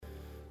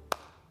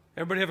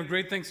Everybody have a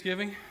great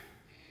Thanksgiving?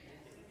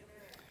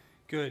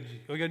 Good.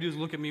 All you got to do is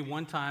look at me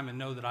one time and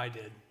know that I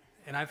did.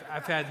 And I've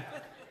had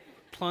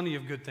plenty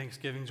of good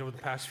Thanksgivings over the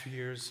past few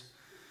years.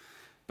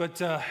 But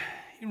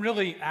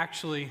really,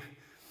 actually,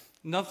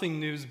 nothing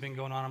new has been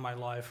going on in my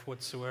life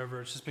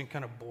whatsoever. It's just been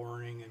kind of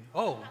boring.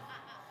 And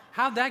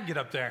how'd that get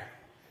up there?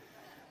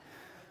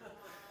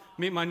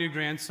 Meet my new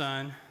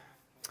grandson,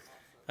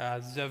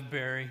 Zev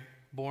Berry,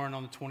 born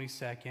on the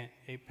 22nd,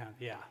 8 pounds.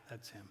 Yeah,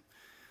 that's him.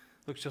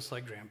 Looks just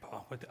like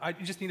Grandpa. But I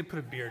just need to put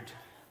a beard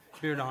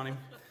on him.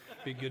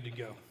 Be good to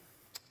go.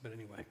 But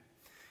anyway,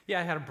 yeah,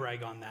 I had to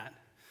brag on that.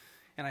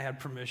 And I had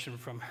permission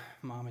from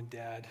Mom and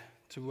Dad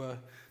to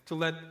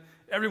let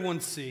everyone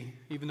see,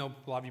 even though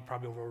a lot of you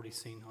probably have already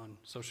seen on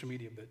social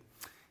media. But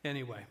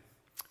anyway,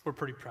 we're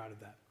pretty proud of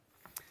that.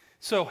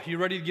 So, you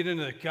ready to get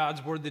into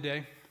God's Word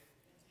today?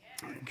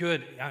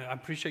 Good. I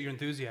appreciate your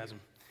enthusiasm.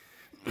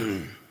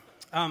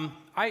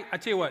 I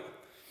tell you what,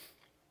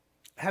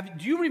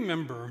 do you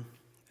remember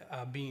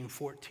being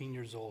 14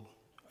 years old?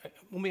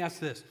 Let me ask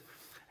this.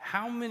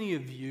 How many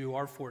of you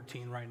are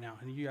 14 right now?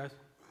 And you guys?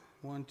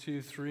 1,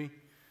 2, 3,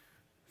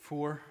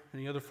 4.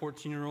 Any other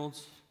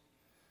 14-year-olds?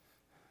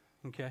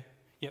 Okay.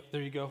 Yep,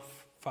 there you go.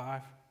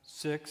 5,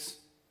 6,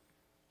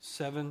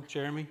 7.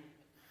 Jeremy?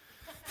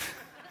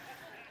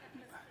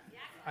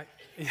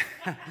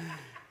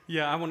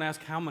 I won't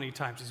ask how many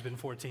times he's been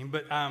 14,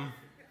 but I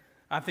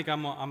think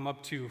I'm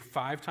up to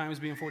 5 times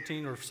being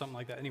 14 or something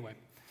like that. Anyway,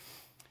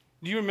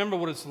 do you remember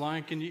what it's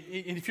like? And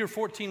if you're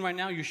 14 right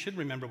now, you should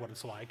remember what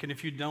it's like. And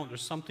if you don't,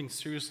 there's something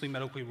seriously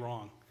medically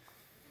wrong.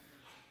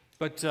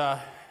 But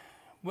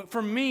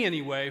for me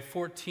anyway,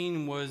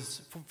 14,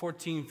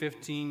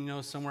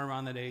 15, somewhere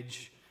around that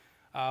age,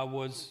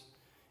 was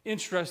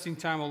interesting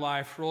time of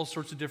life for all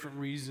sorts of different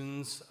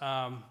reasons.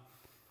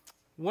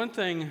 One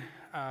thing,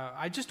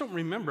 I just don't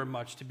remember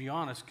much, to be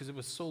honest, because it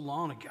was so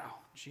long ago.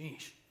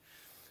 Jeez.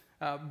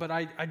 But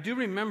I do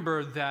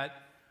remember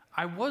that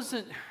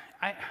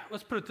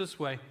let's put it this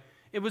way.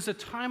 It was a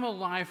time of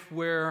life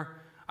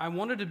where I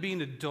wanted to be an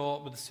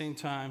adult, but at the same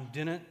time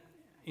didn't.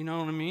 You know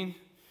what I mean?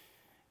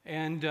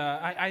 And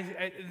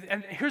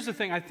and here's the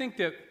thing. I think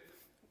that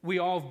we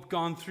all have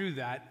gone through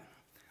that.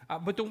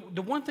 But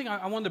the one thing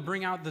I wanted to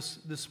bring out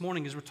this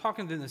morning is we're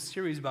talking in this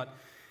series about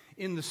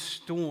in the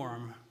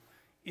storm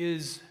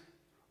is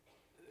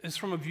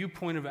from a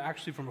viewpoint of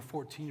actually from a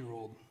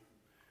 14-year-old,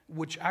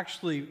 which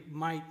actually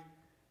might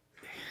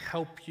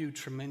help you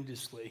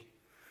tremendously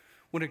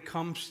when it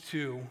comes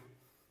to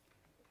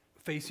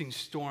facing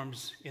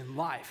storms in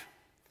life.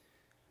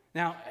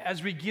 Now,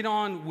 as we get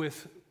on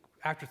with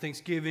after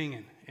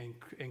Thanksgiving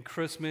and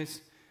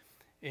Christmas,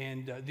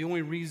 and the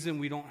only reason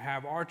we don't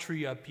have our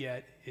tree up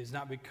yet is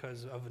not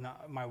because of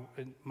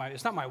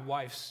it's not my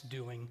wife's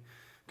doing,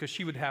 because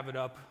she would have it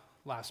up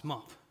last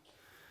month.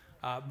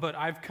 But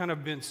I've kind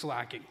of been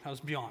slacking, let's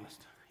be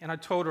honest. And I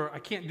told her I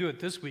can't do it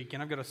this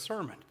weekend. I've got a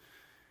sermon.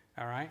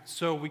 All right?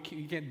 So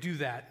you can't do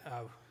that.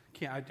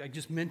 I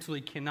just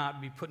mentally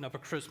cannot be putting up a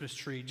Christmas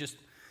tree.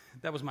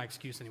 That was my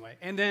excuse anyway.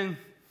 And then,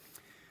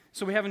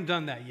 so we haven't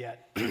done that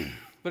yet.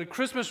 But at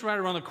Christmas right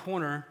around the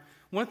corner,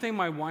 one thing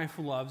my wife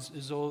loves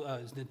is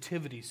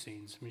nativity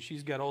scenes. I mean,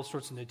 she's got all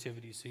sorts of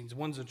nativity scenes.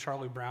 One's a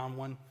Charlie Brown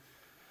one.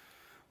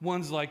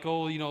 One's like,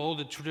 all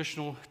the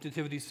traditional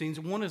nativity scenes.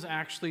 One is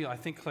actually, I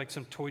think, like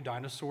some toy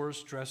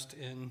dinosaurs dressed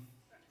in.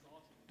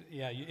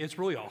 Yeah, it's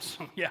really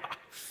awesome. Yeah.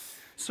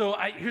 So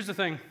here's the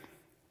thing.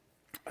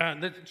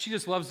 She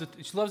just loves it.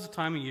 She loves the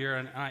time of year,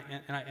 and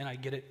I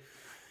get it.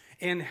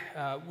 And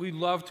we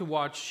love to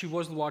watch. She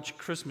loves to watch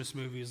Christmas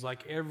movies,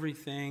 like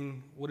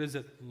everything. What is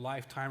it?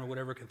 Lifetime or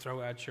whatever can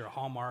throw at you, or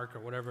Hallmark or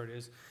whatever it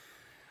is.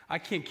 I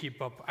can't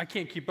keep up. I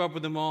can't keep up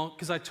with them all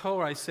because I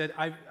told her. I said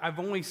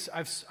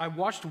I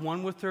watched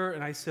one with her,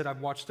 and I said I've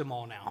watched them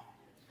all now.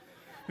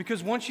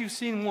 Because once you've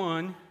seen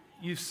one,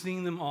 you've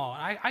seen them all.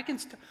 I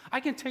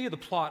can tell you the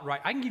plot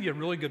right. I can give you a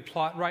really good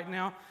plot right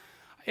now.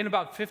 In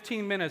about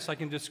 15 minutes, I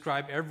can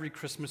describe every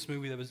Christmas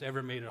movie that was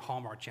ever made at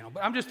Hallmark Channel.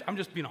 But I'm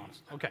just being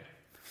honest. Okay.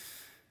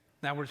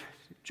 Now we're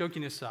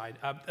joking aside.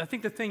 I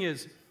think the thing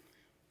is,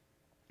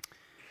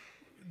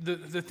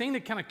 the thing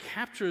that kind of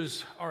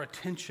captures our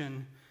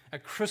attention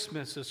at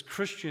Christmas as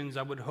Christians,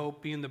 I would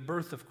hope, being the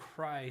birth of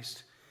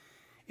Christ,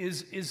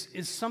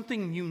 is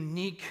something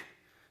unique,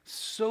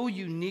 so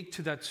unique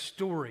to that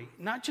story.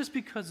 Not just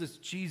because it's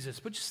Jesus,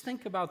 but just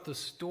think about the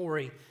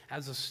story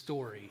as a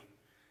story.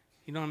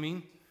 You know what I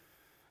mean?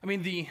 I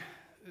mean,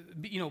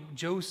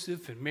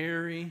 Joseph and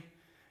Mary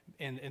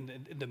and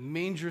the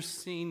manger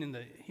scene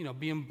and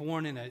being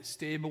born in a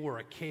stable or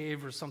a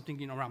cave or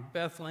something, around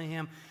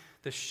Bethlehem,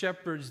 the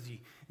shepherds,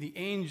 the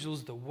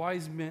angels, the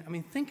wise men. I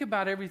mean, think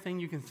about everything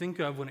you can think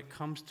of when it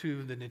comes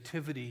to the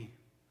nativity.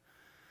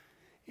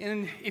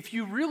 And if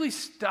you really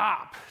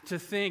stop to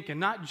think and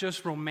not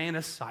just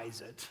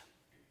romanticize it,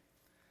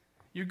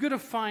 you're going to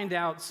find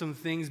out some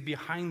things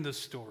behind the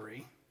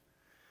story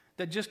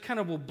that just kind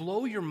of will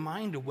blow your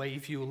mind away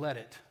if you let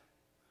it.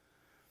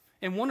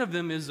 And one of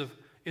them is a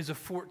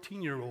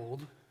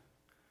 14-year-old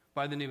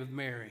by the name of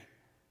Mary.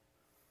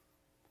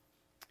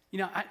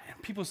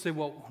 People say,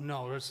 well,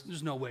 no,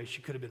 there's no way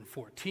she could have been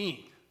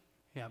 14.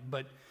 Yeah,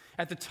 but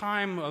at the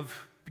time of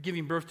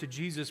giving birth to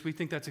Jesus, we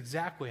think that's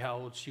exactly how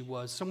old she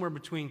was, somewhere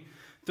between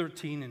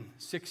 13 and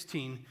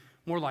 16,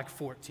 more like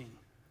 14.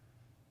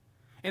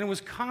 And it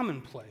was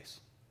commonplace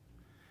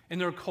in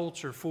their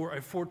culture for a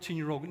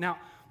 14-year-old. Now,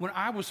 when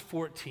I was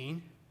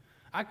 14,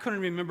 I couldn't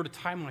remember to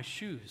tie my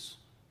shoes.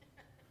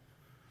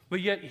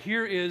 But yet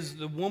here is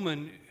the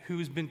woman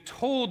who's been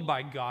told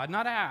by God,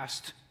 not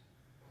asked,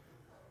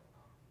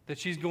 that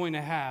she's going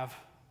to have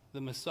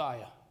the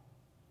Messiah,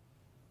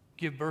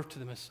 give birth to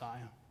the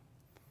Messiah.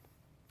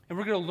 And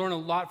we're going to learn a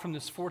lot from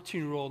this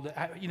 14-year-old.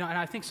 And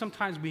I think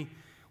sometimes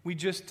we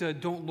just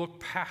don't look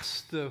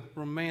past the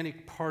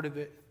romantic part of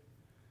it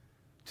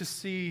to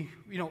see,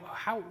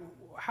 how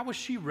was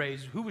she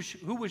raised? Who was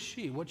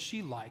she? What's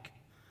she like?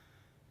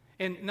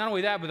 And not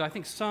only that, but I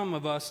think some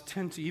of us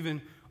tend to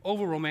even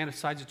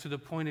over-romanticize it to the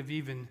point of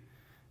even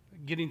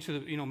getting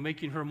to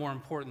making her more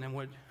important than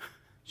what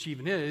she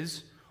even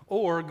is,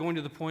 or going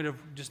to the point of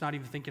just not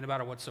even thinking about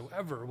her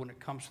whatsoever when it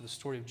comes to the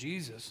story of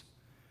Jesus.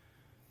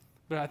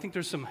 But I think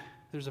there's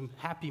a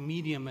happy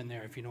medium in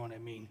there, if you know what I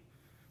mean.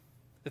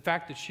 The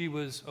fact that she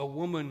was a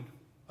woman,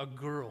 a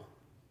girl.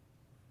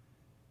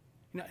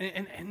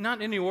 And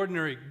not any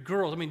ordinary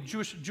girls. I mean,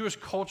 Jewish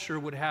culture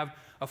would have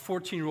a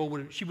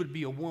 14-year-old, she would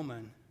be a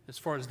woman as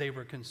far as they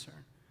were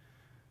concerned.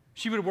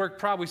 She would work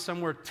probably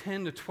somewhere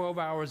 10 to 12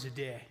 hours a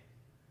day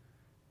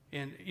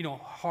in,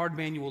 hard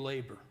manual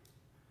labor,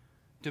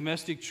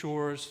 domestic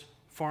chores,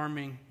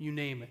 farming, you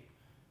name it.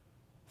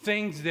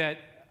 Things that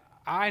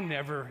I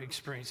never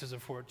experienced as a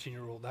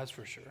 14-year-old, that's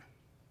for sure,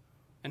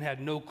 and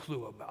had no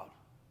clue about.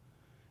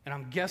 And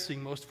I'm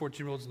guessing most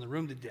 14-year-olds in the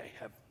room today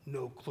have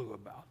no clue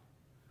about.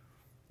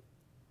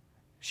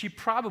 She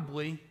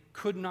probably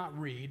could not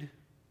read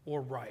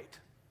or write.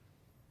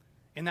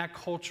 In that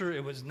culture,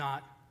 it was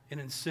not an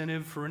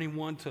incentive for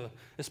anyone to,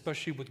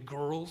 especially with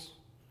girls,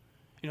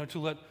 to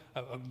let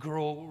a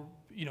girl,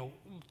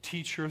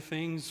 teach her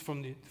things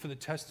from the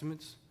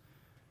Testaments,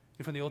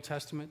 from the Old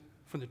Testament,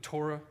 from the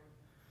Torah,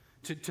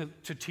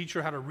 to teach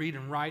her how to read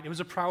and write. It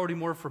was a priority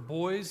more for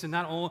boys, and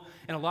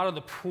a lot of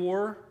the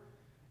poor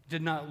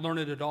did not learn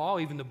it at all,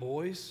 even the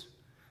boys.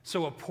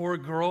 So a poor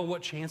girl,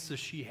 what chance does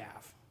she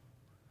have?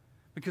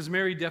 Because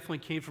Mary definitely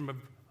came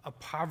from a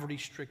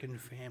poverty-stricken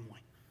family.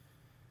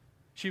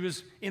 She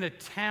was in a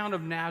town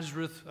of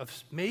Nazareth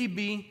of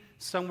maybe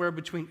somewhere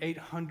between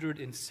 800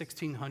 and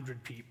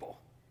 1,600 people.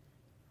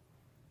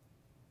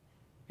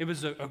 It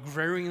was an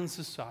agrarian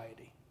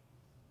society.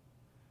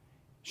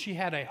 She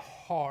had a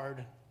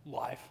hard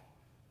life.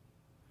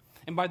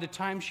 And by the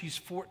time she's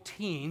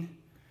 14,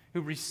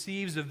 who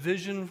receives a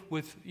vision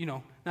with,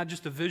 not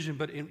just a vision,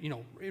 but,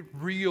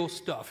 real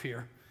stuff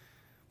here,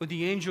 with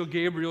the angel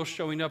Gabriel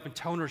showing up and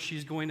telling her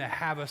she's going to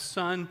have a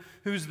son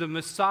who's the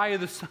Messiah,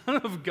 the Son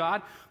of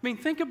God. I mean,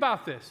 think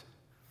about this.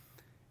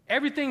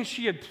 Everything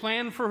she had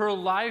planned for her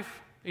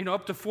life,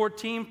 up to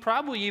 14,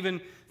 probably even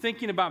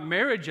thinking about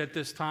marriage at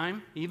this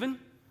time, even,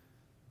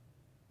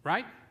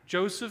 right?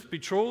 Joseph,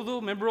 betrothal,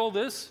 remember all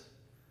this?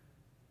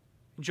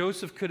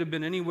 Joseph could have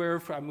been anywhere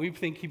from, we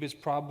think he was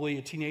probably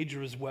a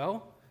teenager as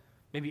well,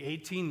 maybe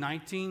 18,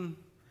 19,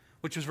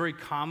 which was very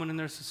common in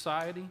their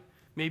society,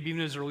 maybe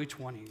even his early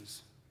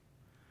 20s.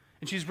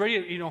 And she's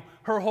ready,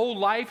 her whole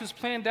life is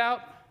planned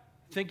out,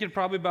 thinking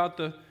probably about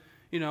the,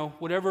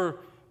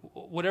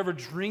 whatever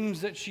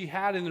dreams that she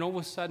had, and then all of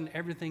a sudden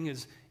everything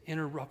is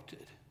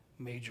interrupted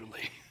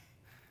majorly.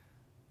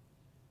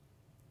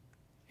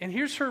 And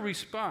here's her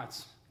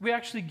response. We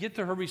actually get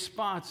to her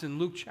response in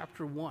Luke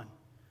chapter 1.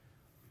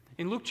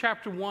 In Luke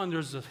chapter 1,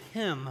 there's a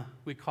hymn,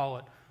 we call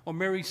it, or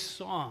Mary's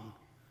song.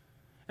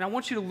 And I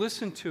want you to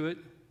listen to it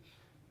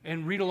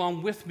and read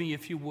along with me,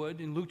 if you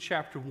would, in Luke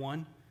chapter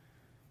 1.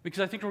 Because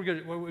I think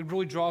we're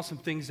really draw some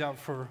things out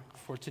for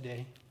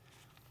today.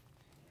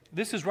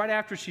 This is right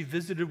after she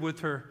visited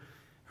with her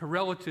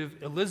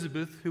relative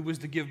Elizabeth, who was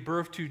to give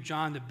birth to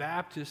John the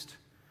Baptist,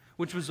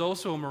 which was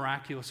also a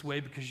miraculous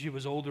way because she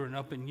was older and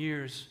up in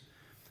years.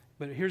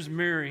 But here's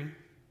Mary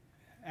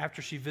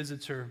after she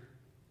visits her.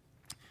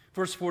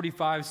 Verse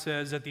 45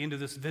 says at the end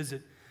of this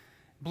visit,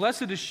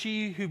 "Blessed is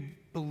she who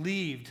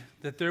believed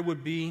that there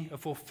would be a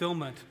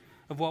fulfillment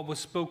of what was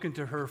spoken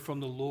to her from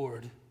the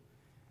Lord.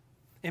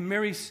 And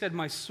Mary said,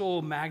 my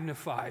soul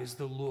magnifies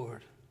the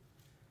Lord.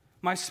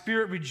 My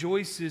spirit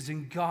rejoices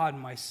in God,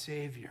 my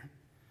Savior.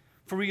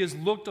 For he has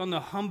looked on the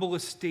humble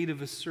estate of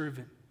his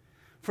servant.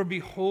 For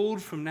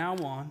behold, from now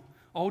on,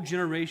 all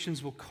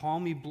generations will call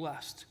me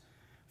blessed.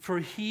 For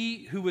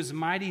he who is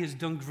mighty has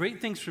done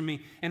great things for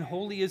me, and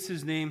holy is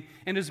his name,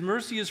 and his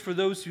mercy is for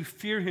those who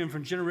fear him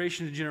from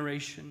generation to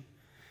generation.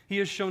 He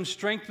has shown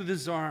strength with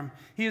his arm.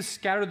 He has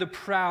scattered the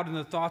proud in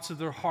the thoughts of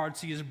their hearts.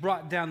 He has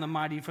brought down the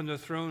mighty from their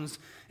thrones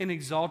and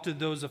exalted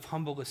those of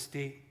humble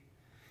estate.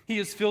 He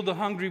has filled the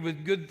hungry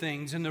with good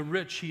things, and the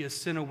rich he has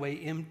sent away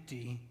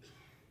empty.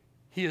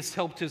 He has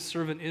helped his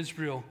servant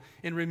Israel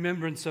in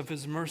remembrance of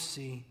his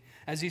mercy,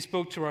 as he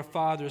spoke to our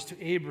fathers,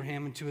 to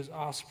Abraham, and to his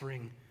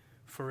offspring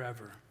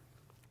forever."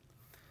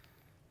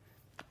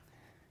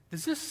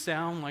 does this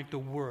sound like the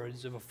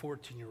words of a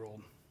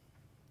 14-year-old?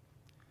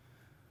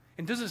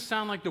 And does it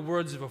sound like the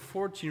words of a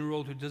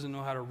 14-year-old who doesn't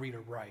know how to read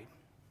or write?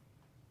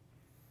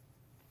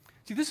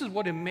 See, this is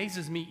what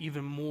amazes me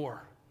even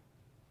more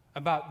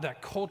about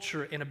that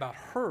culture and about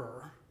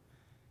her,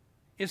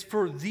 is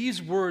for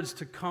these words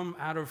to come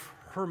out of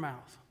her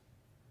mouth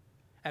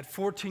at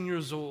 14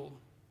 years old,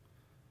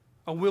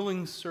 a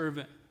willing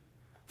servant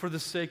for the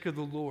sake of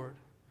the Lord.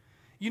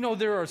 You know,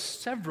 there are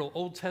several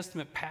Old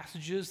Testament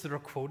passages that are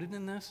quoted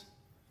in this,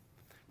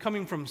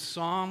 coming from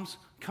Psalms,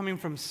 coming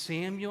from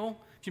Samuel.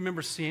 Do you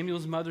remember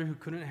Samuel's mother who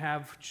couldn't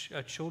have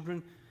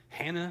children?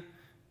 Hannah,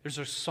 there's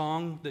a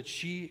song that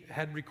she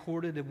had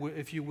recorded,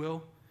 if you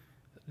will,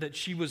 that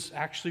she was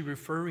actually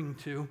referring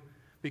to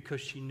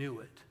because she knew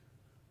it.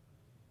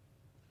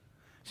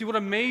 See, what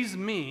amazed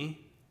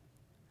me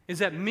is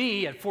that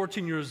me, at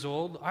 14 years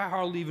old, I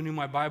hardly even knew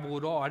my Bible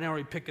at all. I didn't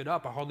really pick it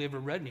up. I hardly ever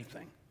read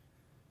anything.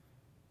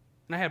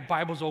 And I had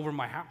Bibles all over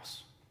my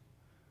house.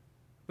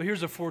 But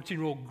here's a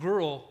 14-year-old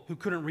girl who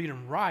couldn't read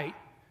and write,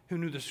 who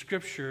knew the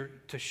Scripture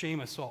to shame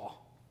us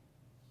all.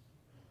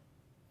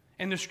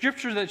 And the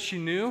Scripture that she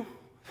knew,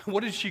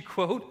 what did she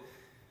quote?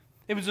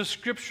 It was a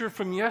Scripture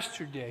from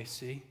yesterday,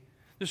 see?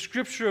 The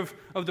Scripture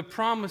of the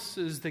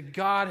promises that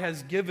God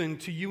has given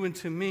to you and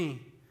to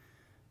me.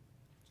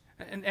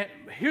 And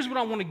here's what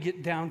I want to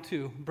get down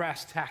to,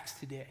 brass tacks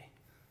today.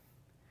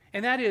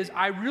 And that is,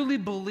 I really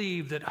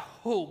believe that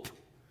hope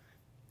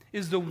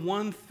is the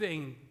one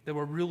thing that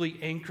will really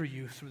anchor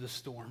you through the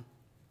storm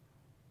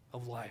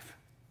of life.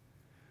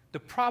 The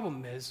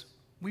problem is,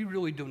 we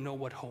really don't know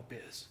what hope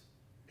is.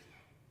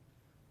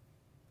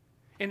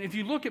 And if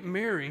you look at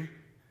Mary,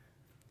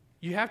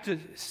 you have to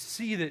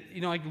see that,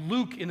 you know, like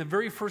Luke, in the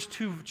very first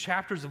 2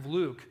 chapters of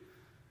Luke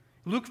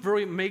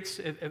very makes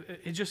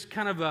it just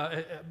kind of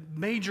a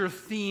major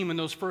theme in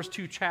those first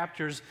 2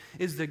 chapters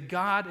is that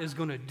God is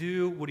going to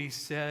do what he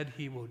said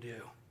he will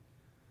do.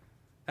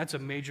 That's a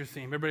major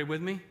theme. Everybody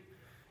with me?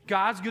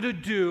 God's going to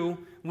do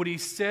what he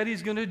said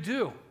he's going to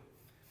do.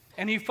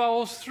 And he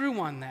follows through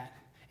on that.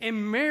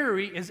 And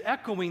Mary is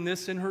echoing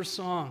this in her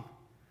song.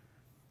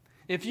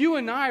 If you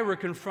and I were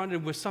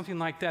confronted with something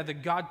like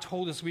that God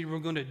told us we were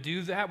going to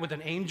do that, with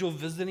an angel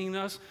visiting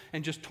us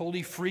and just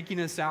totally freaking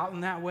us out in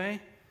that way,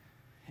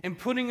 and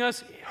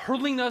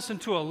hurling us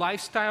into a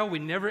lifestyle we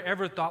never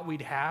ever thought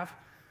we'd have,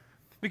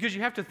 because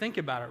you have to think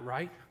about it,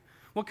 right?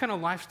 What kind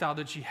of lifestyle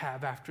did she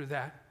have after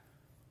that?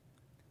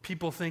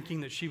 People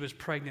thinking that she was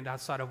pregnant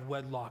outside of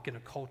wedlock in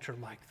a culture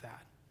like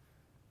that.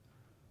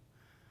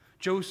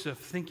 Joseph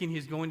thinking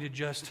he's going to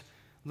just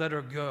let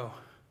her go,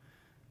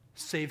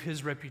 save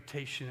his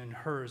reputation and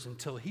hers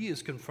until he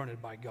is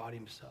confronted by God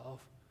himself.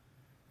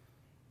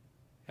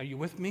 Are you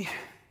with me?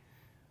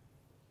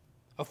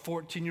 A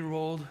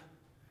 14-year-old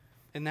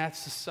in that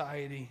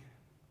society,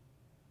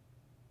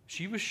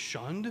 she was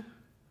shunned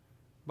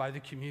by the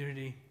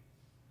community.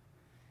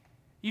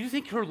 You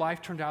think her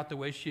life turned out the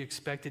way she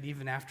expected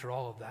even after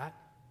all of that?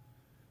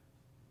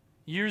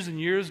 Years and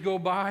years go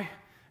by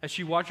as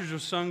she watches her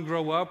son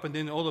grow up, and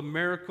then all the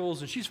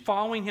miracles, and she's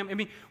following him. I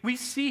mean, we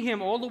see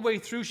him all the way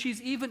through.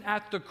 She's even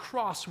at the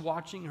cross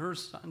watching her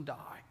son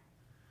die.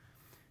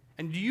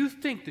 And do you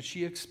think that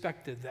she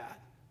expected that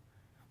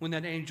when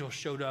that angel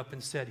showed up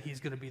and said he's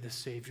going to be the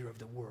Savior of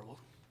the world?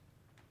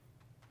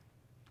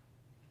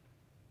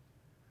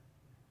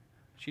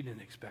 She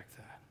didn't expect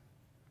that.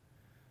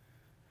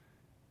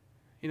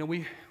 You know,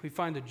 we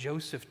find that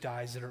Joseph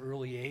dies at an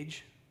early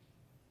age,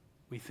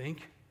 we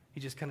think. He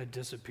just kind of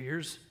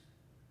disappears.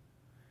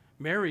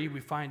 Mary, we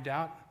find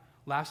out,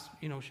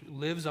 she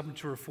lives up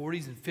into her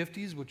 40s and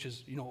 50s, which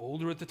is,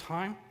 older at the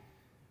time.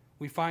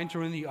 We find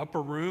her in the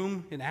upper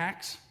room in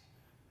Acts,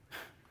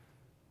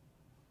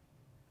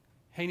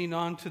 hanging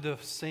on to the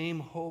same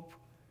hope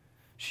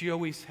she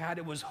always had.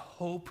 It was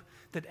hope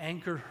that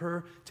anchored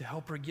her to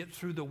help her get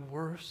through the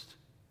worst.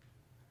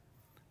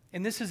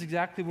 And this is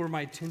exactly where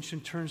my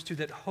attention turns to,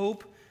 that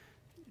hope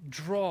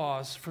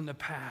draws from the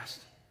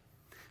past.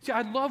 See,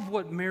 I love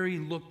what Mary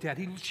looked at.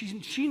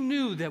 She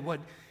knew that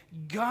what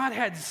God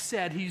had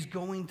said he's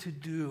going to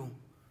do.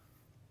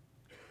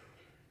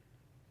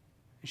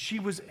 She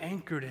was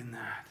anchored in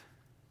that.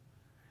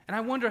 And I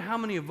wonder how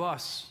many of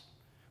us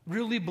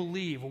really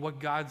believe what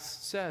God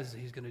says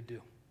he's going to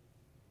do.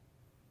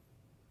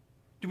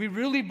 Do we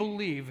really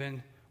believe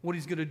in what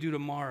he's going to do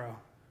tomorrow?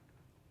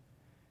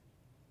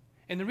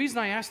 And the reason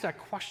I ask that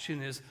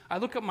question is I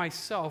look at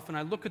myself and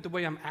I look at the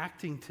way I'm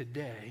acting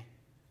today,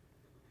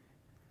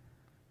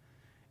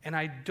 and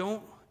I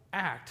don't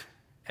act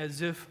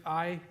as if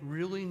I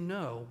really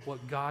know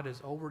what God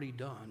has already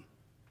done.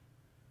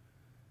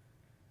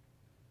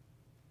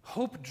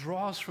 Hope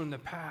draws from the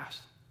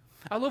past.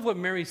 I love what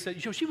Mary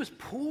said. She was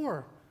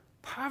poor,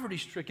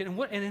 poverty-stricken.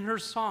 And in her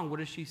song, what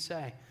does she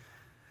say?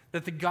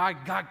 That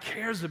God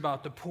cares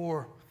about the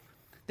poor.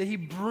 That he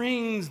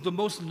brings the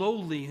most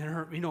lowly in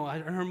her, in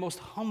her most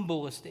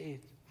humble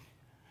estate.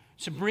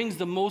 She brings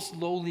the most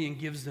lowly and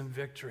gives them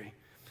victory.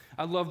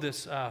 I love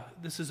this.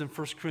 This is in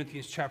 1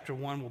 Corinthians chapter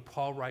 1 where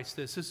Paul writes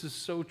this. This is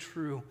so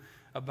true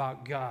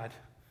about God.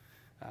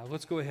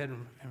 Let's go ahead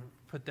and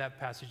put that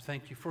passage.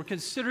 Thank you. For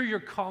consider your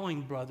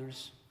calling,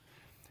 brothers.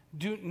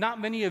 Not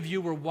many of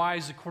you were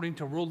wise according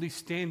to worldly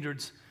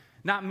standards.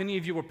 Not many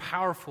of you were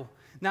powerful.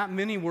 Not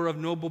many were of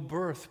noble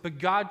birth. But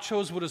God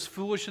chose what is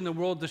foolish in the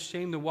world to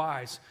shame the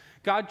wise.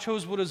 God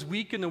chose what is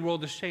weak in the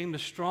world to shame the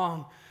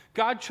strong.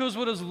 God chose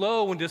what is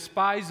low and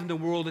despised in the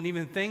world, and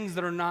even things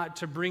that are not,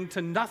 to bring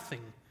to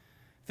nothing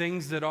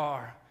things that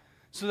are,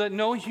 so that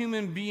no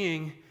human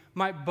being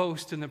might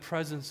boast in the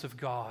presence of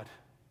God.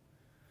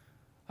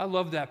 I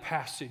love that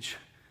passage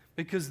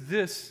because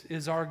this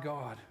is our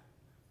God.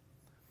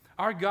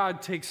 Our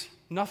God takes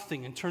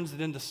nothing and turns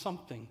it into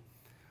something.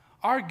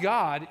 Our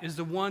God is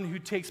the one who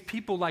takes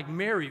people like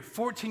Mary,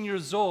 14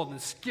 years old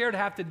and scared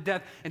half to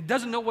death and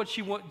doesn't know what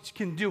she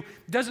can do,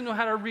 doesn't know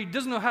how to read,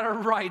 doesn't know how to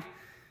write,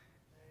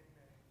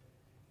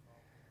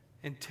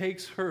 and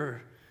takes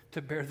her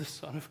to bear the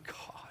Son of God.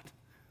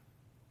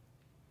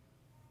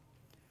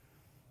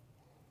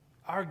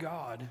 Our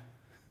God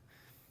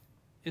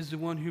is the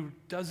one who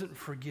doesn't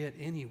forget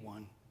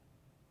anyone,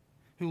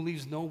 who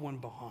leaves no one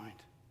behind.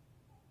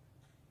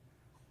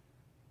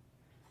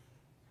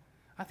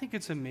 I think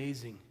it's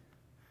amazing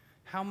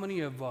how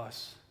many of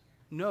us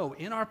know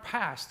in our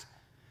past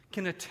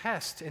can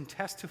attest and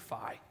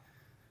testify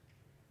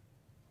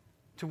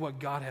to what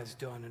God has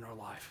done in our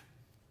life.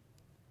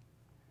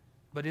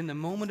 But in the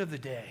moment of the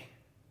day,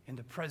 in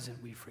the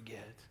present, we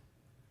forget.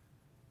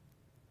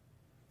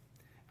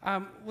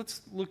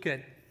 Let's look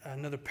at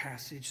another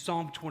passage,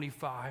 Psalm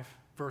 25,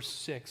 verse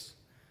 6.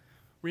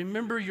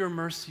 Remember your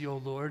mercy, O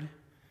Lord,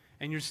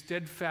 and your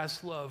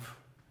steadfast love,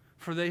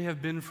 for they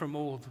have been from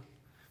old.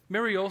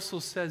 Mary also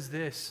says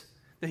this,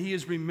 that he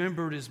has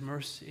remembered his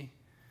mercy.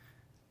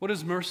 What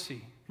is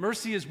mercy?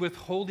 Mercy is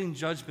withholding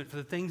judgment for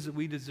the things that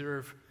we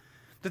deserve.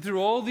 That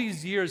through all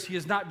these years, he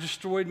has not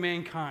destroyed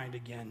mankind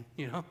again,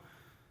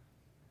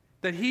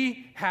 That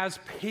he has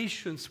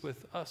patience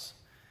with us.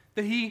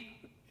 That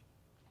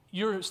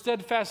your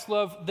steadfast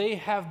love, they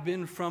have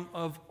been from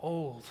of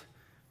old.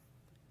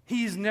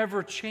 He's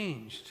never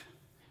changed.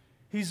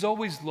 He's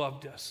always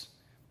loved us.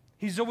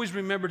 He's always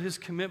remembered his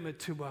commitment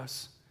to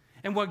us.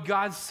 And what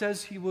God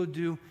says he will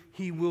do,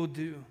 he will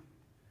do.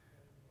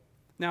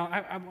 Now,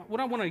 what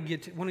I want to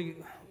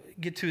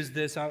get to is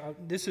this.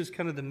 This is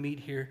kind of the meat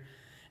here.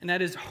 And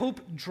that is,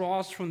 hope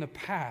draws from the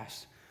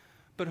past,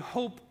 but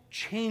hope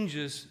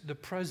changes the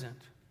present.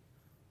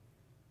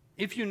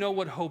 If you know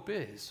what hope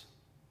is,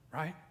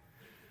 right?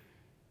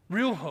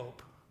 Real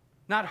hope,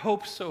 not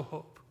hope so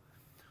hope.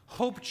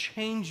 Hope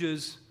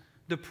changes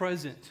the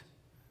present.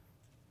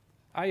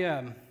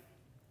 I've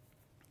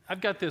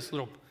got this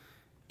little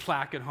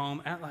plaque at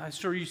home. I'm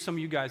sure some of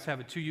you guys have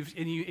it too.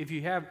 If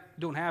you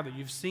don't have it,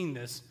 you've seen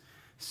this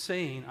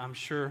saying, I'm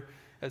sure,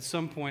 at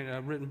some point,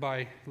 written by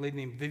a lady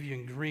named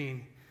Vivian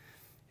Green,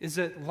 is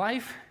that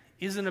life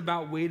isn't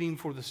about waiting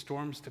for the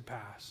storms to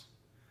pass.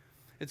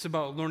 It's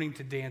about learning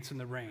to dance in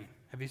the rain.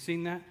 Have you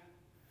seen that?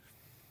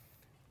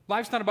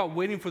 Life's not about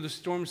waiting for the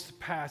storms to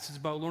pass. It's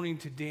about learning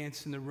to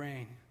dance in the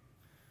rain.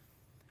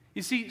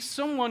 You see,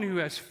 someone who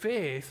has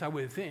faith, I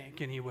would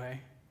think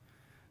anyway,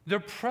 the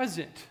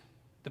present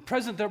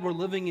that we're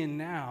living in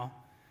now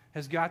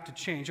has got to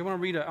change. I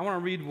want to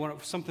read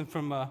something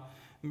from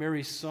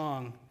Mary's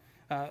song.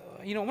 I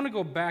want to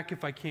go back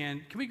if I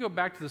can. Can we go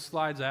back to the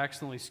slides I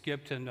accidentally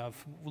skipped in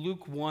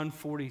Luke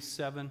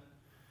 1:47?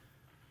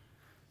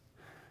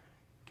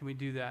 Can we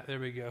do that? There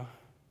we go.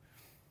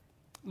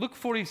 Luke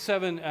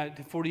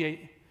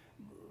 47:48.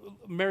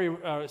 Mary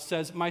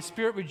says, "My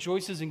spirit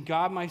rejoices in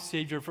God my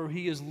Savior, for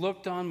he has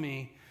looked on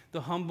me,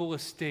 the humble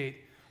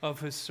estate of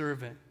his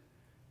servant."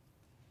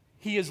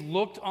 He has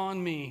looked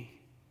on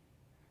me.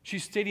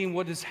 She's stating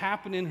what has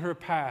happened in her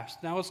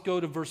past. Now let's go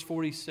to verse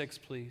 46,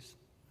 please.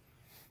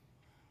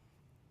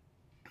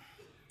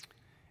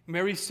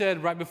 Mary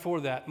said right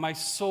before that, "My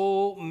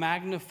soul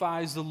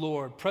magnifies the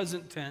Lord,"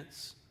 present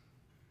tense,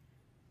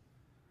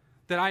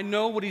 "that I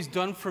know what he's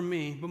done for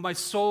me, but my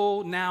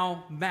soul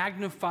now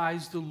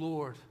magnifies the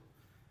Lord."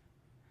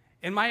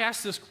 And I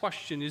ask this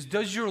question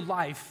does your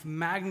life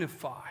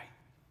magnify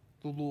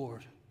the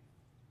Lord?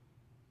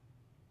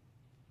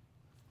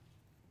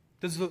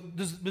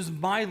 Does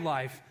my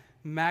life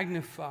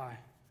magnify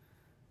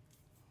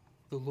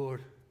the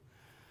Lord?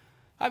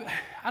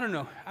 I don't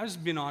know. I'm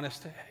just being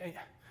honest.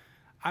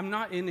 I'm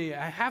just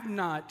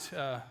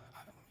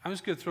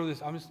going to throw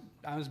this. I'm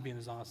just being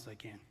as honest as I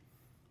can.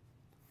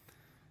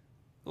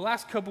 The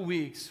last couple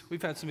weeks,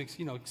 we've had some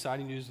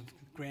exciting news with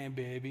the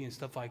grandbaby and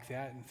stuff like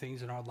that and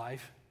things in our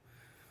life.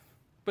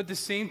 But at the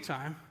same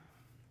time,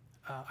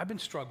 I've been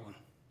struggling.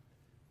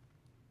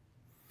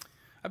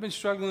 I've been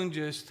struggling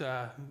just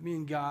me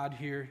and God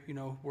here,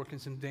 working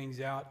some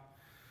things out.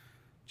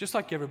 Just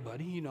like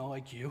everybody,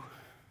 like you.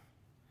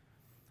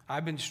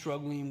 I've been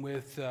struggling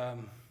with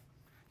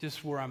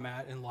just where I'm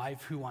at in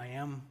life, who I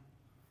am,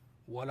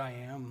 what I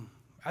am.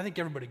 I think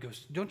everybody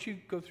goes, don't you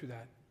go through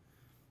that?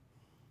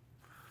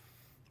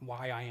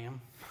 Why I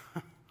am.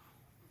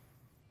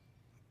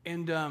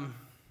 And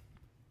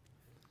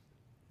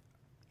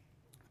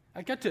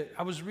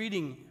I was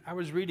reading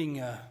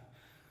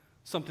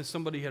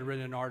somebody had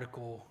written an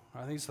article,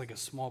 I think it's like a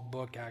small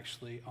book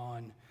actually,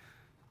 on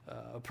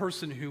a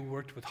person who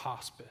worked with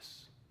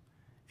hospice.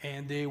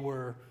 And they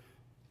were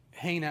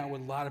hanging out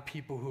with a lot of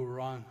people who were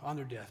on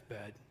their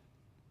deathbed.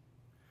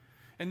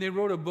 And they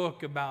wrote a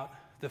book about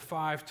the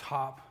 5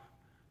 top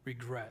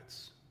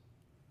regrets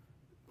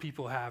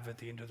people have at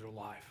the end of their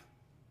life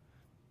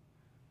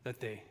that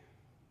they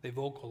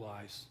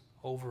vocalize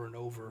over and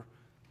over,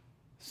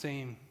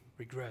 same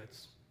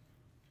regrets.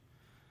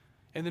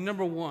 And the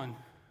number one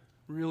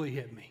really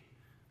hit me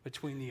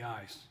between the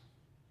eyes.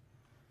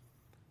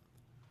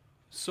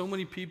 So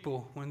many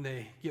people, when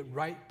they get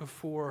right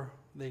before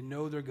they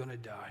know they're going to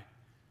die,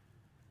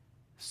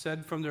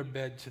 said from their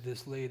bed to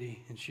this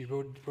lady, and she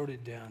wrote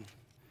it down,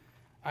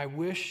 "I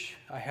wish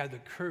I had the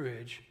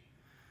courage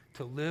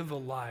to live a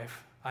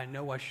life I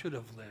know I should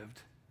have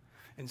lived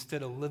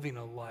instead of living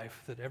a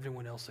life that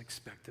everyone else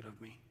expected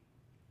of me."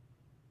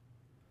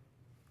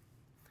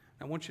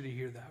 I want you to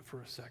hear that for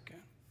a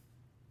second.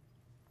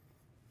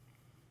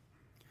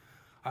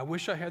 I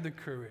wish I had the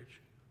courage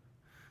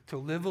to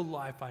live a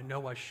life I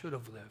know I should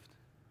have lived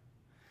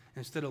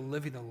instead of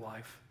living a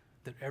life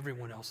that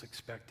everyone else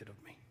expected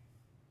of me.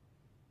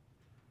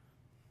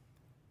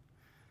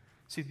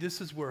 See,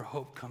 this is where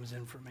hope comes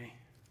in for me.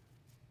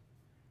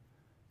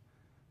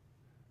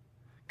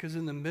 Because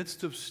in the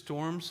midst of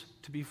storms,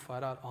 to be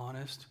flat out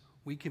honest,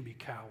 we can be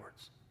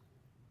cowards.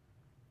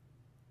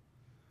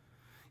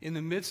 In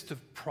the midst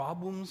of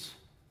problems,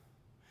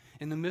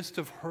 in the midst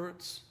of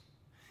hurts,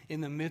 in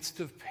the midst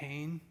of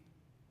pain,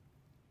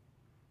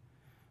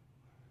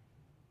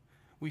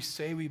 we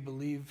say we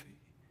believe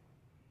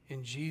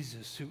in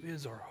Jesus, who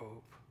is our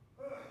hope.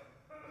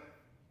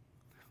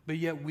 But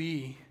yet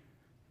we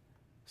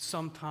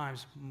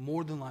sometimes,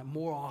 more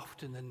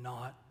often than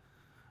not,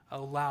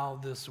 allow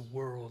this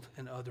world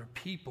and other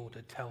people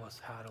to tell us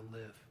how to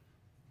live.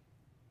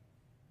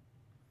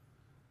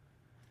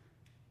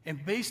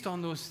 And based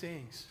on those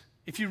things,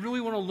 if you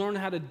really want to learn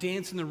how to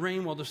dance in the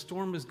rain while the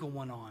storm is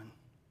going on,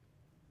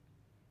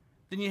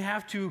 then you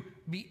have to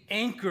be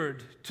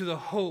anchored to the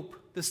hope,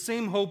 the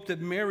same hope that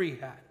Mary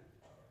had.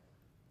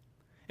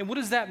 And what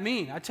does that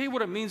mean? I tell you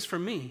what it means for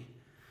me.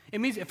 It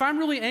means if I'm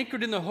really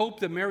anchored in the hope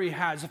that Mary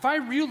has, if I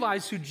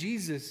realize who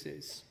Jesus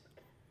is,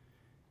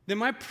 then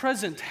my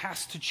present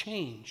has to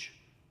change.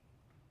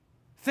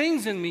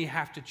 Things in me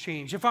have to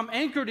change. If I'm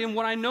anchored in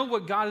what I know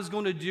what God is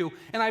going to do,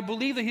 and I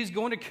believe that He's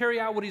going to carry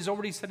out what He's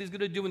already said He's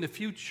going to do in the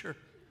future,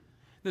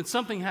 then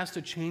something has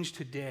to change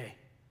today.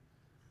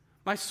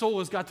 My soul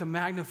has got to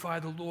magnify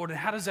the Lord. And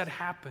how does that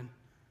happen?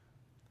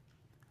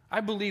 I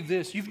believe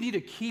this. You need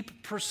to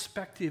keep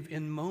perspective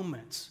in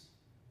moments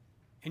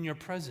in your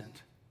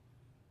present.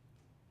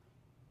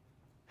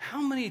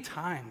 How many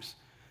times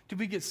do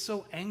we get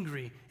so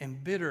angry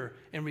and bitter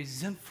and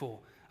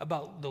resentful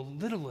about the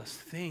littlest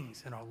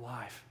things in our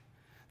life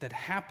that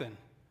happen?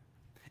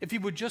 If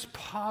you would just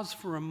pause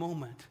for a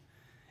moment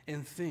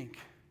and think,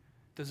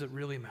 does it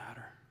really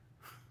matter?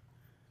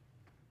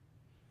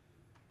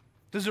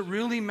 Does it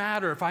really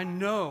matter if I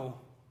know?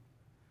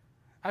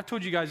 I've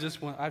told you guys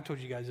this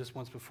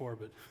once before,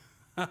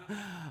 but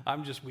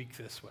I'm just weak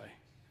this way.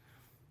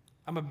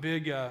 I'm a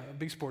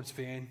big sports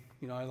fan.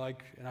 You know,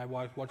 I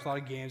watch a lot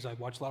of games. I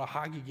watch a lot of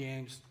hockey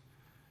games,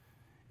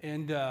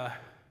 and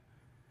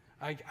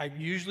I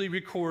usually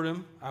record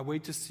them. I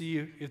wait to see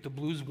if the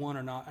Blues won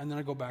or not, and then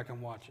I go back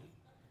and watch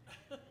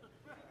it.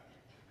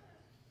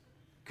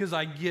 Because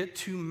I get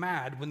too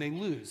mad when they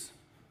lose.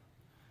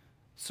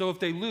 So if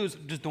they lose,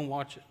 just don't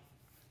watch it.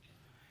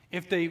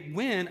 If they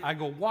win, I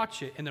go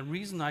watch it. And the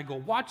reason I go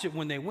watch it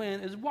when they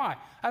win is why?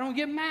 I don't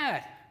get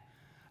mad.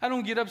 I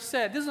don't get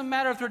upset. It doesn't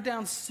matter if they're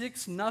down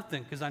 6-0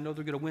 because I know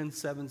they're going to win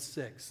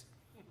 7-6.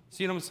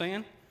 See what I'm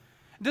saying?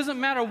 It doesn't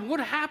matter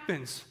what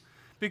happens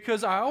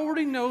because I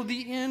already know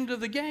the end of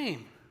the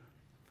game.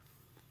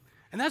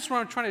 And that's what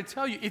I'm trying to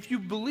tell you. If you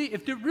believe,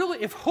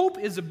 if hope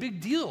is a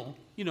big deal,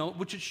 you know,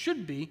 which it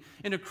should be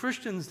in a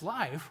Christian's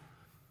life,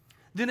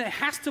 then it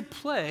has to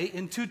play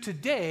into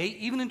today,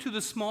 even into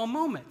the small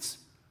moments.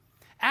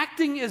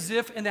 Acting as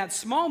if in that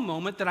small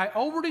moment that I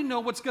already know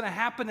what's going to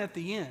happen at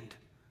the end.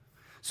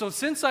 So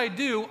since I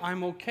do,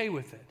 I'm okay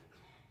with it.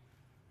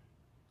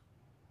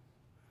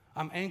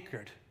 I'm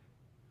anchored.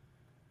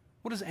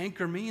 What does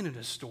anchor mean in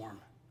a storm?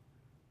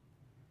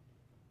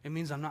 It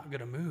means I'm not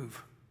going to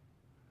move.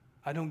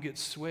 I don't get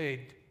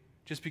swayed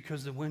just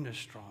because the wind is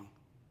strong.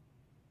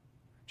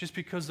 Just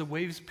because the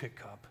waves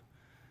pick up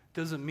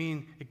doesn't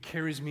mean it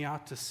carries me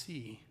out to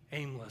sea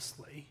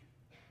aimlessly.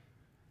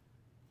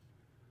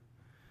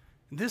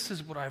 This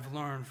is what I've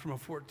learned from a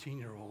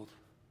 14-year-old.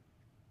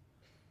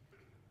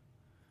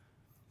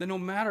 That no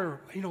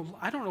matter, you know,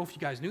 I don't know if you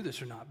guys knew this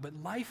or not, but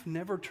life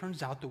never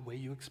turns out the way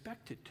you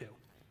expect it to.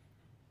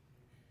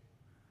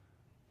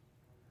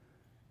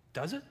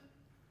 Does it?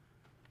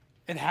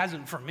 It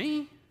hasn't for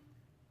me.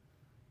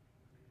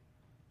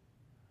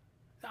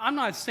 I'm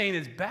not saying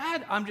it's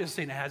bad. I'm just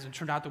saying it hasn't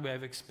turned out the way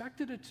I've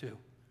expected it to.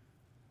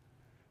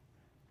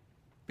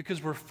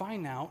 Because we're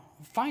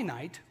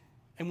finite,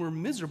 and we're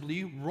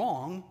miserably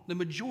wrong the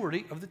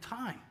majority of the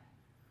time.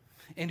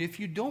 And if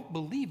you don't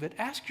believe it,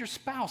 ask your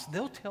spouse.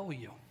 They'll tell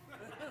you.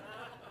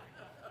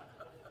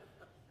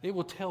 They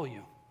will tell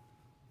you.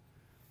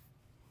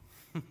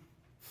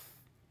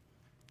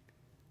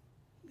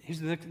 Here's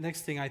the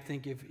next thing I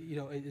think,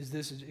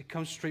 it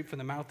comes straight from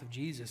the mouth of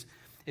Jesus.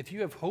 If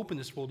you have hope in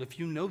this world, if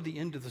you know the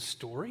end of the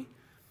story,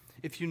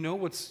 if you know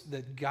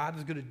that God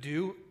is going to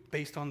do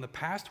based on the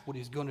past, what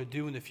he's going to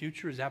do in the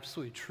future is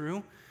absolutely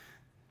true,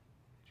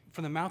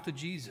 from the mouth of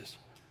Jesus,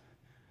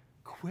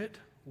 quit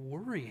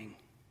worrying.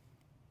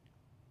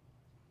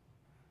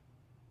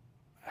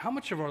 How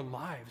much of our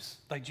lives,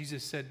 like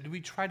Jesus said, do we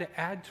try to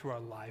add to our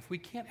life? We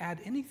can't add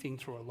anything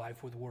to our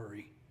life with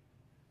worry.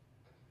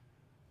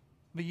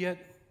 But yet,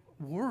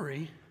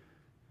 worry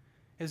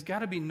has got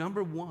to be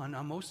number one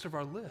on most of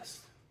our lists.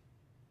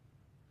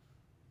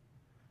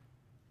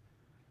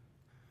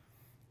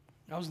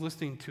 I was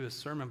listening to a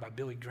sermon by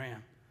Billy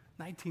Graham,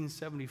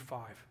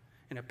 1975,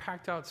 in a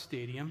packed-out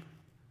stadium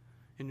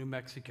in New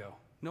Mexico.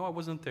 No, I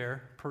wasn't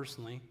there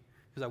personally,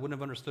 because I wouldn't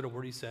have understood a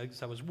word he said,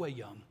 because I was way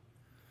young.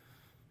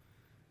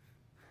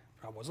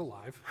 I was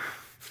alive.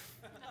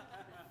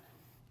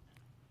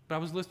 But I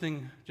was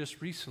listening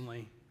just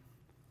recently,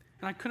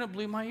 and I couldn't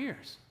believe my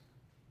ears.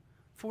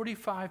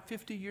 45,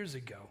 50 years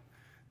ago,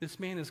 this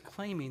man is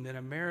claiming that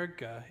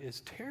America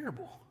is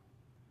terrible,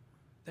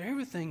 that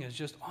everything is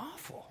just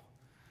awful,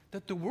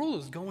 that the world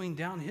is going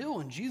downhill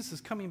and Jesus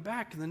is coming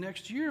back in the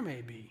next year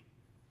maybe.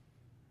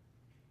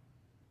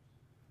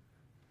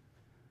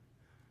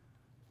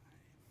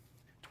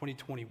 In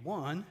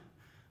 2021,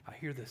 I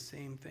hear the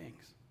same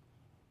things.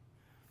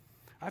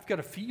 I've got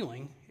a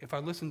feeling if I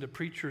listened to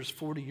preachers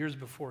 40 years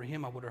before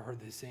him, I would have heard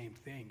the same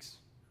things.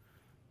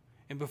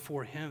 And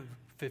before him,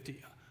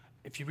 50.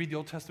 If you read the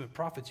Old Testament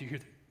prophets, you hear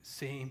the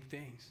same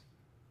things.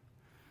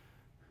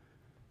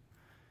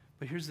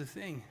 But here's the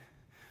thing.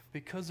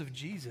 Because of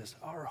Jesus,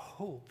 our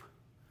hope,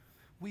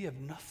 we have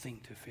nothing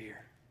to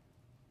fear.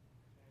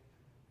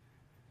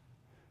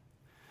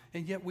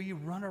 And yet we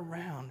run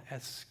around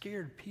as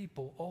scared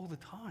people all the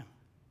time.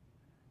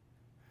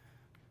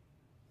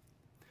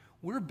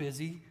 We're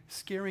busy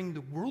scaring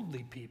the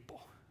worldly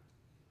people,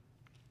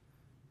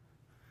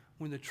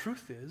 when the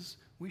truth is,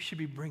 we should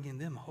be bringing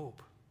them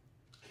hope.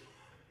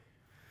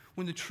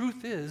 When the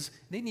truth is,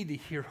 they need to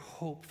hear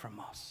hope from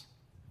us.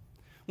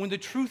 When the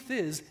truth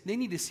is, they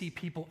need to see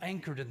people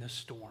anchored in the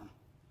storm.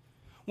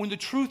 When the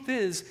truth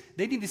is,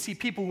 they need to see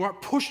people who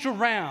aren't pushed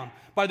around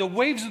by the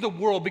waves of the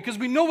world, because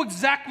we know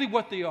exactly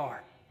what they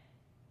are.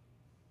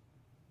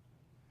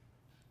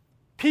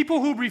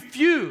 People who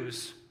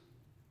refuse,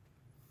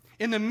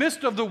 in the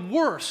midst of the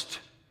worst,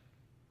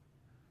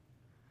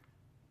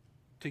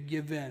 to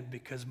give in,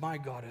 because my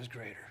God is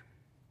greater.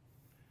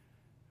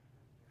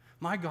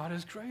 My God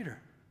is greater.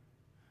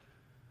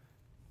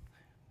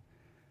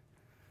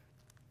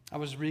 I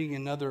was reading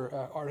another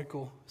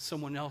article,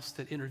 someone else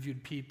that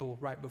interviewed people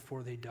right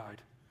before they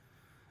died.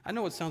 I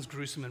know it sounds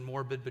gruesome and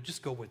morbid, but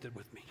just go with it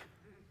with me.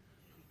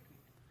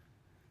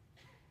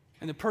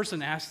 And the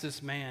person asked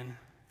this man,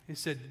 he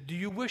said, "Do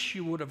you wish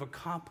you would have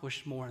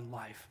accomplished more in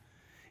life?"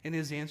 And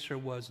his answer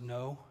was,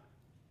 "No.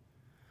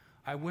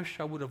 I wish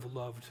I would have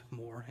loved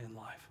more in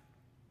life."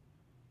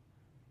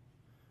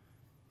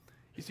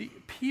 You see,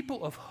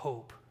 people of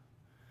hope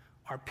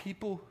are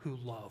people who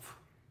love.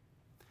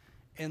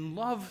 And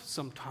love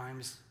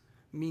sometimes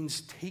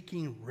means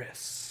taking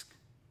risks.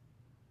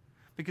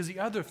 Because the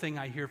other thing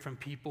I hear from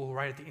people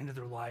right at the end of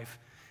their life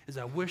is,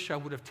 "I wish I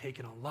would have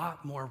taken a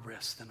lot more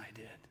risks than I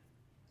did."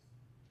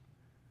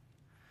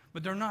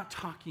 But they're not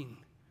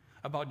talking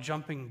about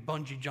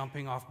bungee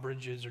jumping off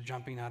bridges or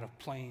jumping out of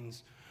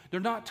planes. They're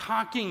not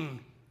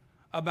talking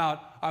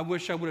about, "I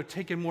wish I would have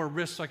taken more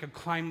risks so I could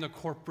climb the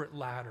corporate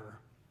ladder."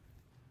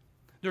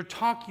 They're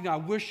talking, "I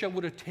wish I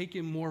would have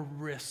taken more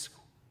risks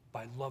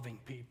by loving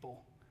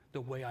people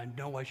the way I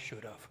know I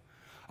should have.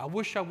 I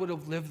wish I would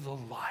have lived the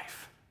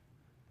life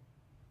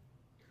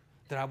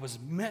that I was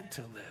meant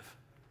to live,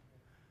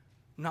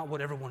 not what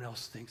everyone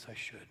else thinks I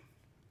should."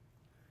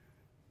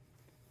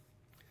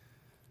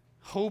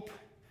 Hope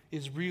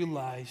is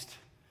realized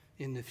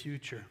in the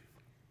future.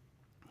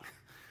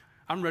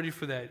 I'm ready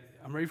for that.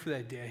 I'm ready for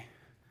that day.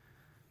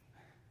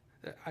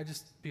 I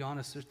just, be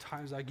honest, there's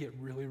times I get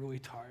really, really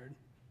tired.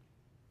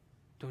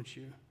 Don't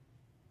you?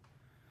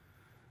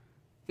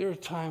 There are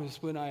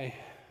times when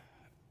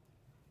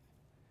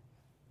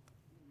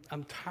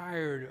I'm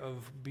tired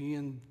of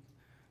being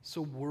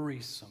so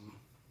worrisome.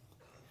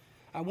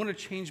 I want to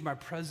change my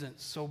present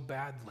so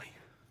badly.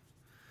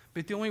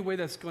 But the only way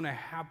that's going to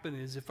happen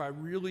is if I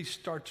really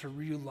start to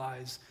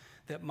realize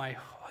that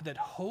that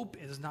hope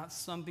is not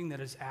something that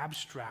is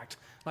abstract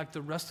like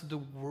the rest of the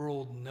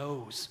world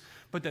knows,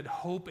 but that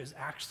hope is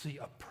actually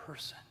a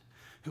person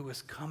who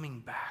is coming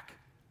back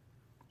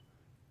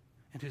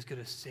and who's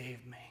going to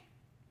save me.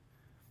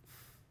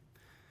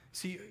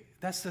 See,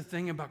 that's the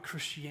thing about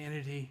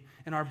Christianity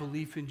and our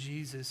belief in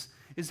Jesus,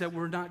 is that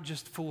we're not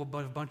just full of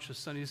a bunch of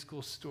Sunday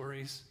school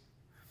stories.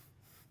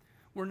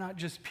 We're not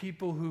just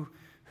people who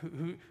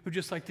who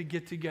just like to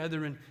get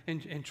together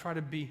and try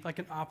to be like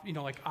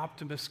like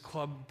Optimist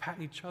Club,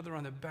 patting each other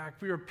on the back.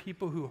 We are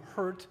people who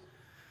hurt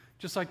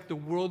just like the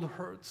world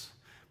hurts.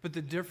 But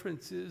the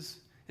difference is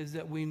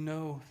that we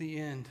know the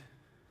end.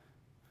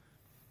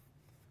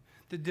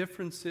 The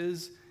difference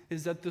is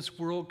that this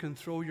world can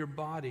throw your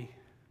body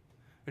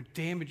or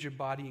damage your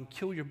body and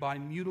kill your body,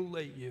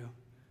 mutilate you.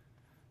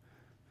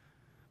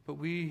 But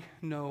we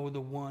know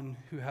the one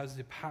who has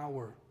the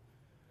power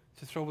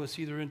to throw us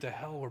either into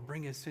hell or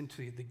bring us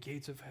into the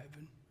gates of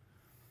heaven.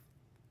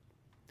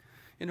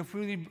 And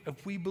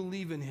if we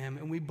believe in him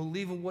and we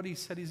believe in what he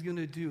said he's going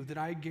to do, then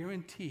I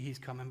guarantee he's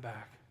coming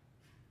back.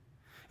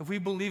 If we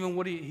believe in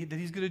what that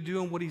he's going to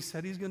do and what he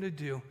said he's going to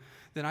do,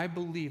 then I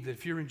believe that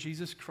if you're in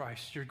Jesus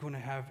Christ, you're going to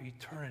have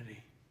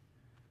eternity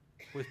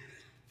with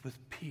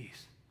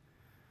peace.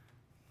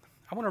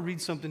 I want to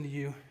read something to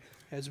you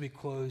as we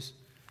close.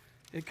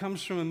 It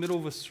comes from the middle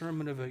of a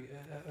sermon of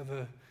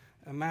a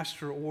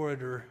master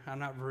orator. I'm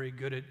not very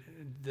good at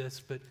this,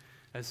 but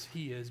as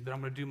he is, but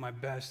I'm going to do my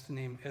best,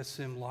 named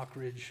S.M.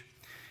 Lockridge.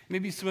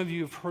 Maybe some of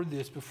you have heard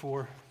this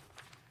before.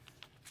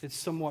 It's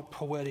somewhat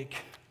poetic.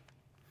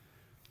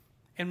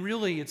 And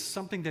really, it's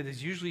something that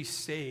is usually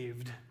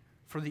saved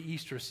for the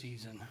Easter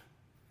season.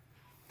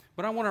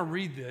 But I want to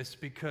read this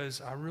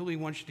because I really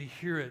want you to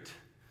hear it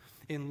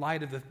in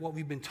light of what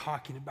we've been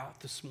talking about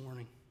this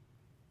morning.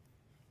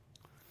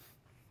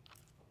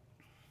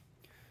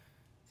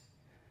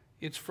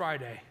 It's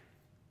Friday.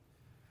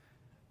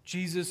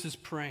 Jesus is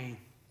praying.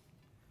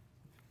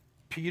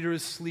 Peter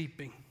is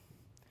sleeping.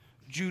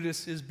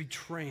 Judas is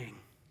betraying.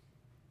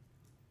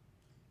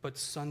 But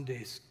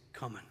Sunday's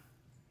coming.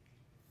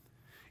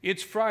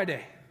 It's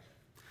Friday.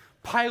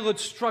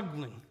 Pilate's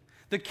struggling.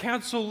 The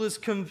council is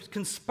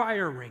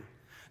conspiring.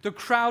 The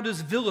crowd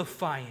is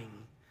vilifying.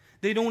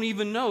 They don't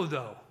even know,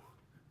 though,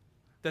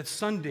 that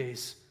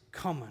Sunday's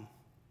coming.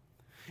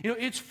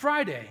 It's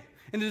Friday,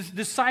 and the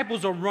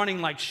disciples are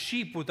running like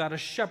sheep without a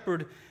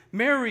shepherd.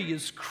 Mary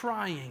is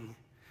crying.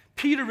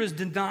 Peter is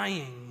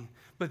denying,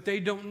 but they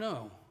don't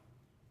know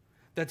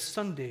that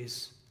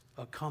Sunday's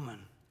coming.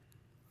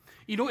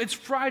 It's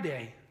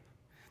Friday.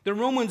 The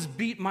Romans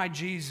beat my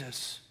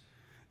Jesus.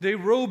 They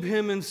robe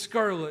him in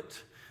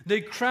scarlet.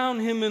 They crown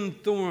him in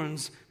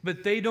thorns,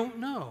 but they don't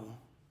know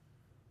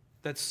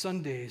that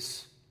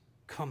Sunday's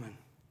coming.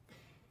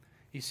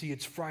 You see,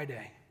 it's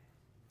Friday.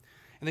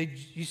 And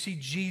you see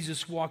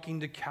Jesus walking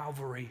to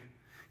Calvary.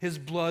 His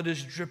blood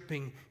is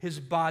dripping. His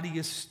body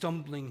is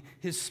stumbling.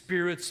 His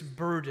spirit's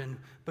burdened.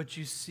 But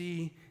you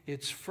see,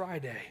 it's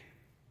Friday.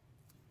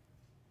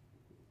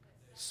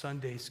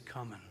 Sunday's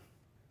coming.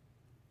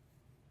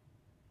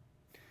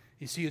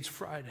 You see, it's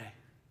Friday,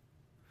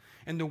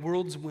 and the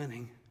world's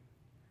winning.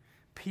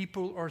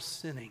 People are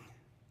sinning,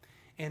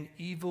 and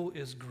evil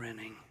is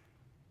grinning.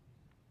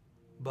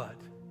 But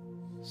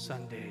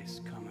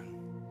Sunday's coming.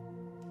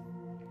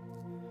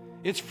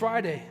 It's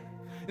Friday,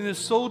 and the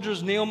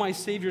soldiers nail my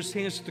Savior's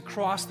hands to the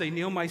cross. They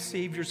nail my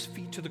Savior's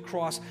feet to the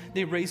cross.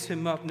 They raise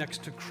him up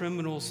next to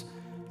criminals.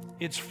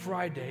 It's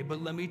Friday,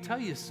 but let me tell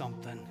you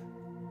something.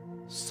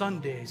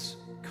 Sunday's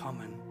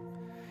coming.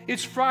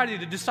 It's Friday.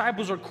 The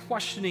disciples are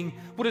questioning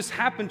what has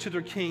happened to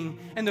their king,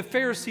 and the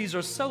Pharisees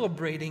are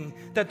celebrating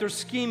that their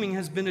scheming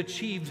has been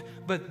achieved,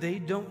 but they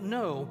don't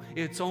know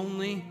it's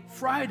only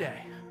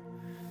Friday.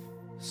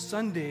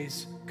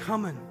 Sunday's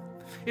coming.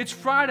 It's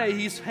Friday.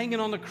 He's hanging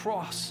on the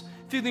cross,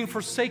 feeling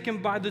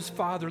forsaken by this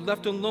Father,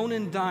 left alone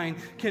and dying.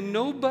 Can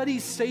nobody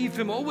save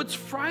him? Oh, it's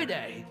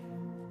Friday.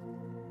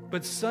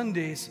 But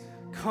Sunday's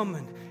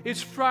coming.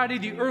 It's Friday.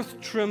 The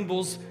earth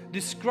trembles. The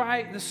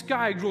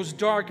sky grows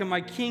dark, and my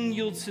King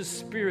yields his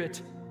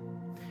spirit.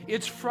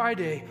 It's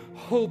Friday.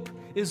 Hope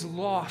is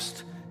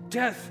lost.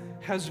 Death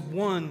has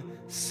won.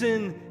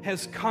 Sin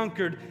has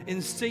conquered,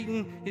 and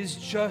Satan is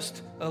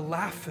just a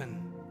laughing.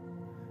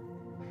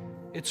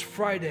 It's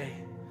Friday.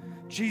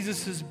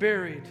 Jesus is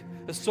buried.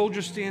 A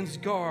soldier stands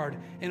guard,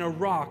 and a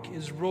rock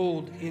is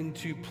rolled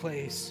into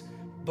place.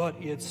 But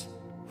it's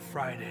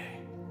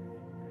Friday.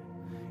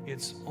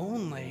 It's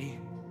only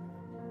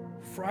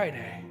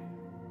Friday,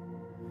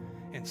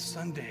 and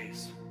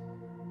Sunday's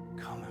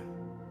coming.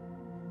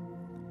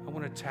 I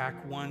want to tack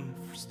one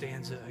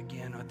stanza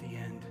again at the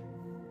end.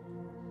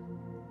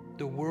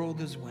 The world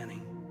is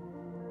winning.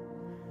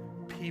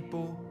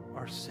 People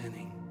are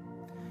sinning,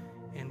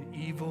 and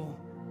evil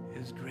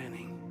is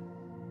grinning.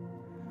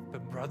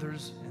 But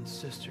brothers and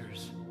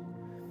sisters,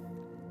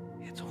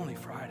 it's only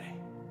Friday.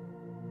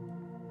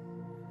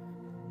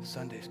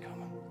 Sunday's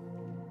coming.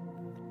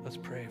 Let's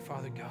pray.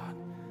 Father God,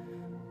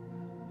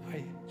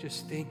 I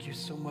just thank you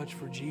so much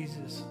for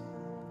Jesus.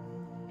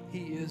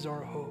 He is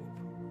our hope.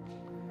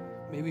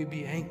 May we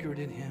be anchored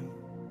in him.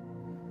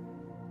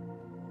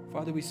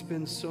 Father, we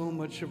spend so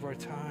much of our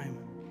time,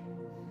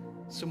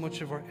 so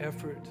much of our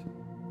effort,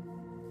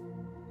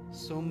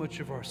 so much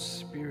of our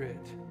spirit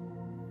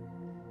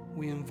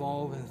we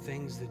involve in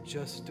things that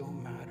just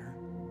don't matter.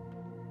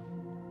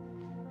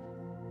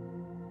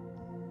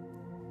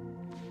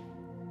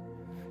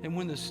 And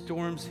when the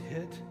storms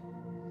hit,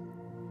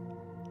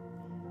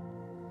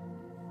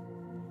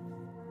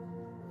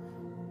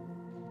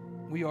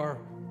 we are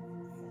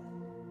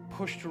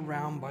pushed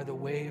around by the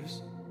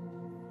waves,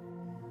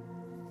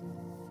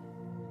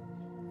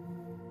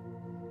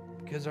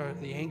 because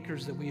the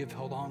anchors that we have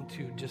held on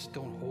to just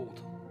don't hold.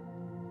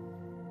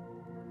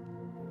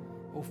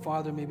 Oh,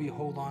 Father, may we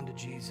hold on to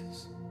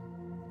Jesus.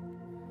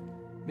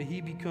 May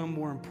he become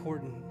more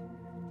important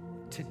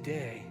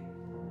today.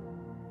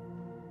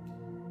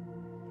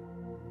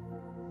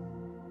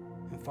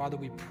 And Father,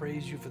 we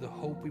praise you for the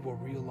hope we will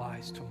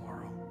realize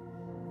tomorrow.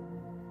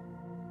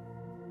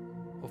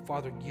 Oh,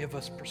 Father, give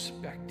us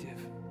perspective.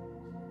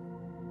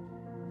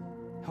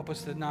 Help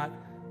us to not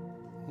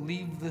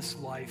leave this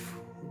life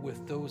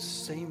with those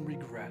same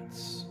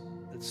regrets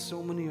that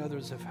so many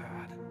others have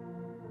had.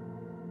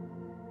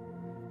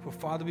 For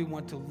Father, we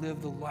want to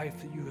live the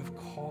life that you have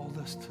called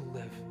us to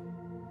live,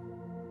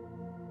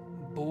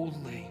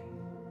 boldly,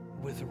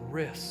 with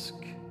risk,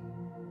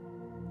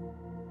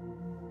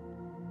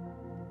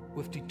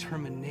 with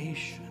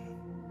determination,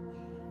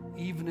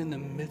 even in the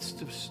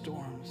midst of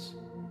storms.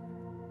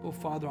 Oh,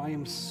 Father, I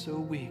am so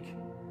weak.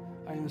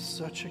 I am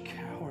such a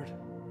coward.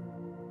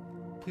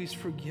 Please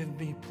forgive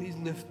me. Please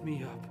lift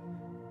me up.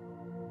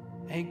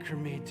 Anchor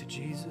me to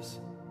Jesus.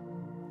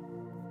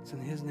 It's in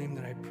his name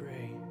that I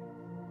pray.